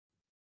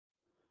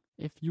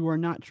If you are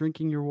not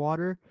drinking your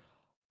water,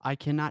 I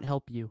cannot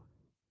help you.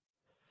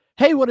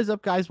 Hey, what is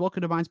up, guys?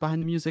 Welcome to Minds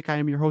Behind the Music. I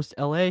am your host,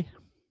 LA.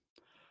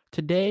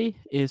 Today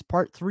is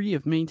part 3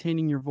 of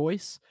maintaining your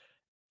voice,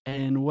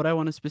 and what I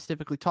want to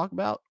specifically talk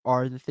about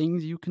are the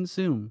things you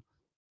consume.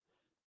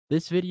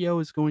 This video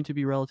is going to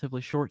be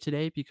relatively short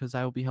today because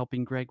I will be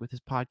helping Greg with his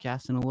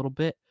podcast in a little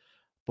bit,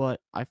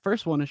 but I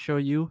first want to show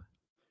you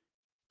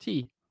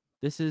tea.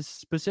 This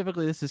is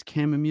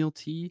chamomile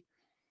tea.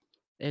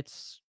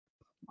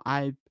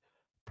 I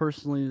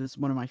personally, this is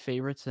one of my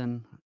favorites,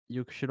 and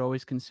you should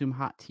always consume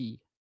hot tea.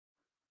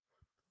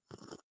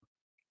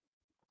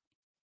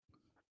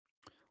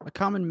 A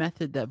common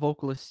method that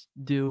vocalists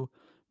do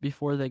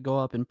before they go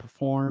up and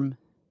perform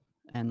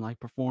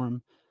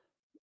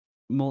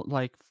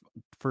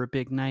for a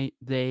big night,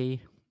 they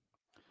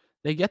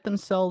get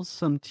themselves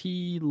some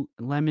tea,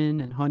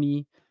 lemon, and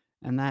honey,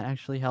 and that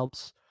actually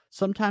helps.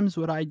 Sometimes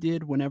what I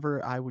did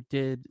whenever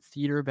did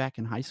theater back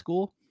in high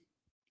school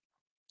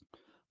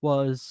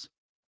was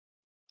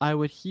I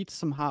would heat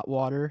some hot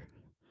water,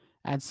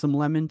 add some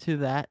lemon to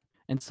that,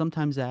 and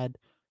sometimes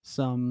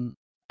some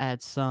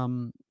add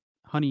some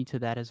honey to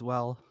that as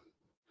well,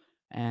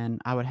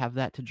 and I would have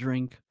that to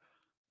drink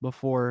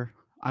before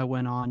I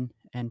went on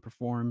and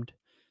performed,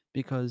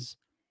 because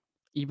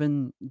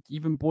even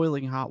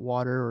boiling hot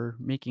water or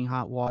making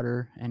hot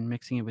water and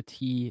mixing it with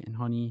tea and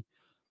honey,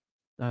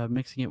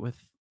 mixing it with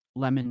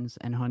lemons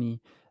and honey,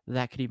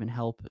 that could even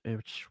help,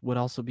 which would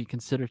also be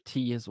considered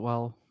tea as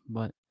well.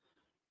 But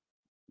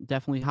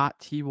definitely hot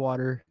tea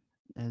water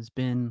has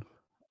been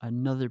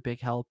another big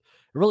help.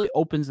 It really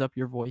opens up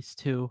your voice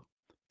too.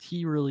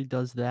 Tea really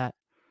does that.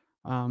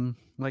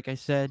 Like I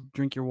said,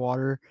 drink your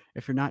water.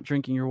 If you're not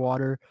drinking your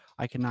water,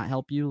 I cannot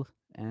help you,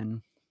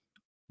 and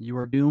you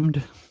are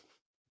doomed.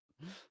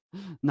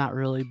 Not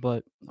really,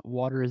 but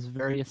water is a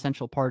very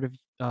essential part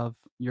of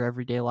your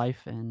everyday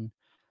life, and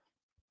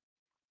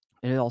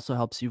it also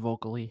helps you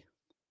vocally.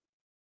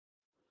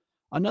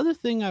 Another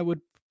thing I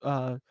would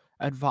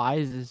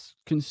advise is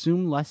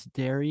consume less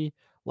dairy.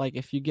 Like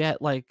if you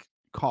get like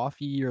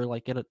coffee or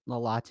like get a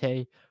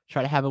latte,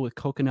 try to have it with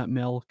coconut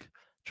milk.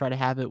 Try to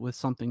have it with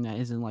something that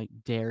isn't like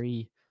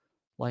dairy.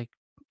 Like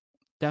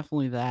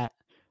definitely that,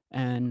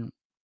 and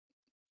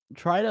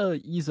try to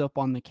ease up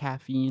on the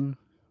caffeine.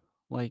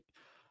 Like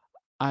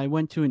I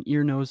went to an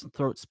ear, nose, and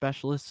throat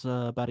specialist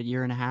about a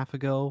year and a half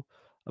ago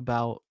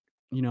about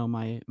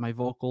my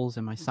vocals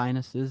and my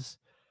sinuses.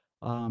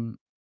 Um,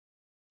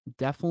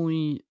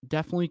 definitely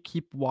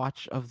keep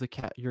watch of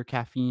your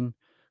caffeine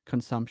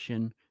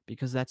consumption,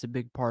 because that's a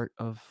big part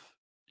of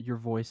your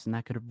voice, and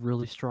that could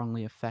really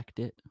strongly affect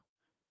it.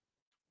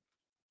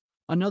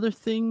 Another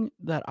thing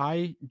that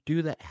I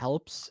do that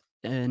helps,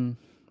 and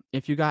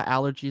if you got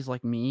allergies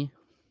like me,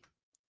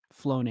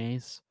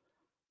 Flonase.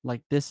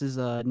 Like this is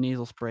a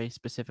nasal spray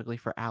specifically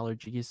for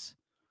allergies.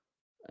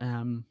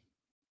 Um,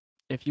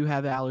 if you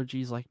have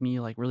allergies like me,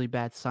 like really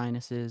bad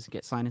sinuses,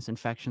 get sinus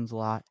infections a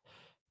lot,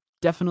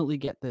 definitely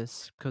get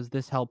this because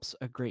this helps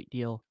a great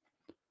deal.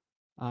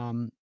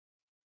 Um,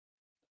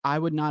 I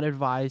would not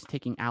advise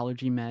taking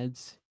allergy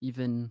meds,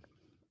 even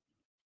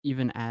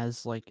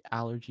as like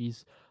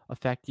allergies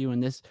affect you.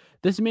 And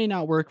this may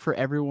not work for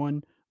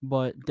everyone,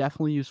 but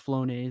definitely use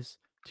Flonase,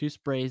 2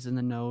 sprays in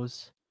the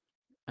nose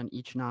on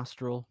each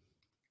nostril,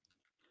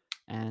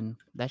 and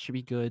that should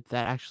be good.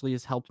 That actually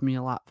has helped me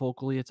a lot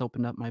vocally. It's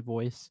opened up my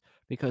voice,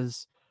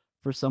 because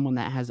for someone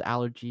that has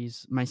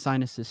allergies, my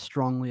sinuses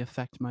strongly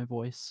affect my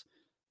voice.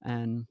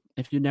 And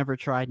if you never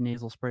tried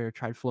nasal spray or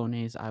tried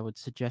Flonase, I would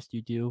suggest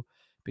you do,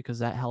 because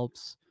that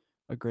helps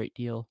a great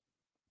deal.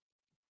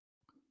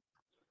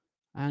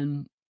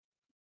 And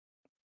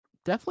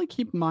definitely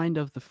keep mind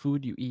of the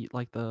food you eat,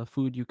 like the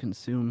food you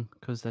consume,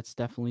 because that's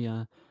definitely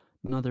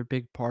another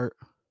big part.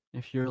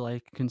 If you're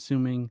like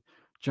consuming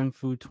junk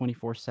food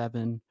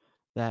 24/7,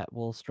 that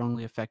will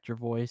strongly affect your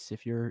voice.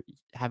 If you're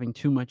having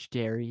too much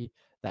dairy,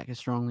 that can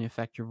strongly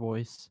affect your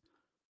voice.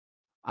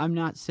 I'm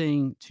not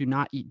saying to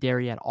not eat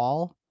dairy at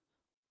all,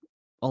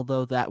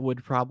 although that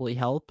would probably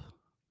help,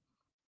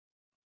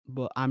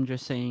 but I'm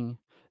just saying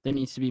there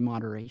needs to be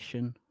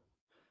moderation,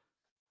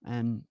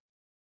 and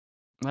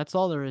that's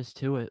all there is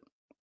to it.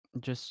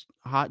 Just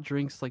hot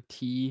drinks like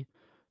tea,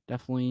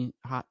 definitely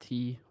hot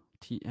tea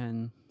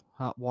and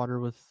hot water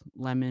with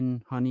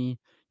lemon, honey.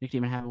 You can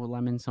even have it with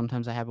lemon.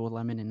 Sometimes I have it with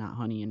lemon and not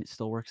honey, and it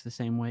still works the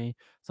same way.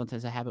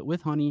 Sometimes I have it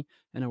with honey,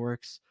 and it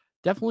works.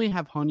 Definitely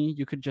have honey.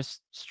 You could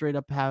just straight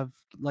up have,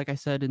 like I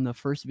said in the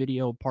first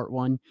video, part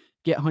 1,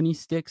 get honey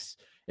sticks.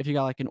 If you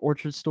got like an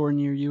orchard store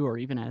near you, or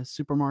even at a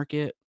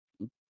supermarket,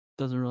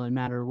 doesn't really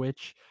matter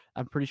which.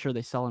 I'm pretty sure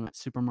they sell them at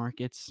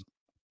supermarkets.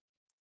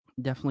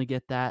 Definitely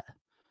get that.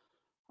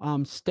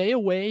 Stay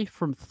away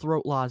from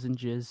throat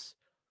lozenges.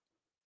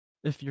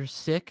 If you're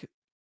sick,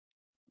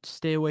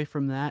 stay away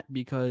from that,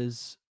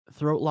 because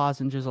throat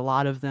lozenges, a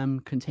lot of them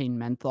contain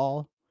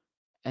menthol,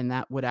 and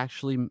that would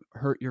actually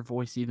hurt your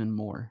voice even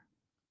more.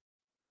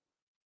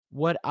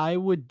 What I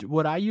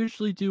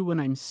usually do when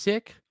I'm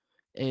sick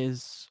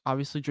is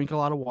obviously drink a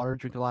lot of water,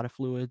 drink a lot of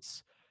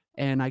fluids,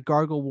 and I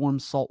gargle warm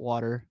salt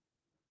water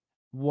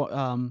wa-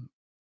 um,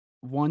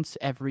 once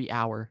every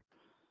hour.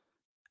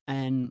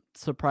 And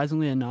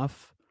surprisingly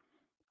enough,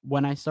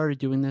 when I started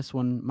doing this,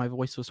 when my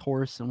voice was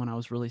hoarse and when I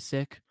was really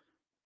sick,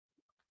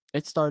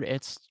 it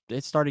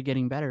started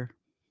getting better,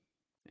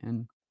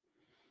 and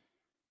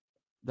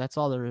that's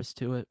all there is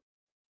to it.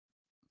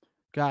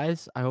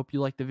 Guys, I hope you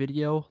liked the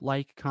video.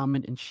 Like,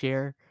 comment, and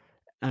share,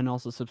 and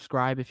also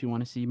subscribe if you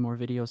want to see more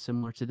videos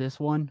similar to this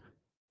one.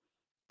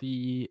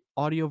 The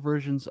audio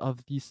versions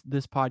of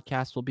this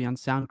podcast will be on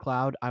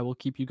SoundCloud. I will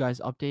keep you guys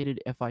updated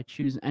if I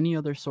choose any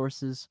other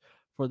sources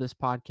for this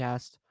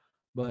podcast.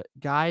 But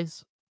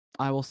guys,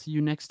 I will see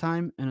you next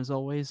time, and as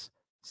always,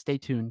 stay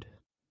tuned.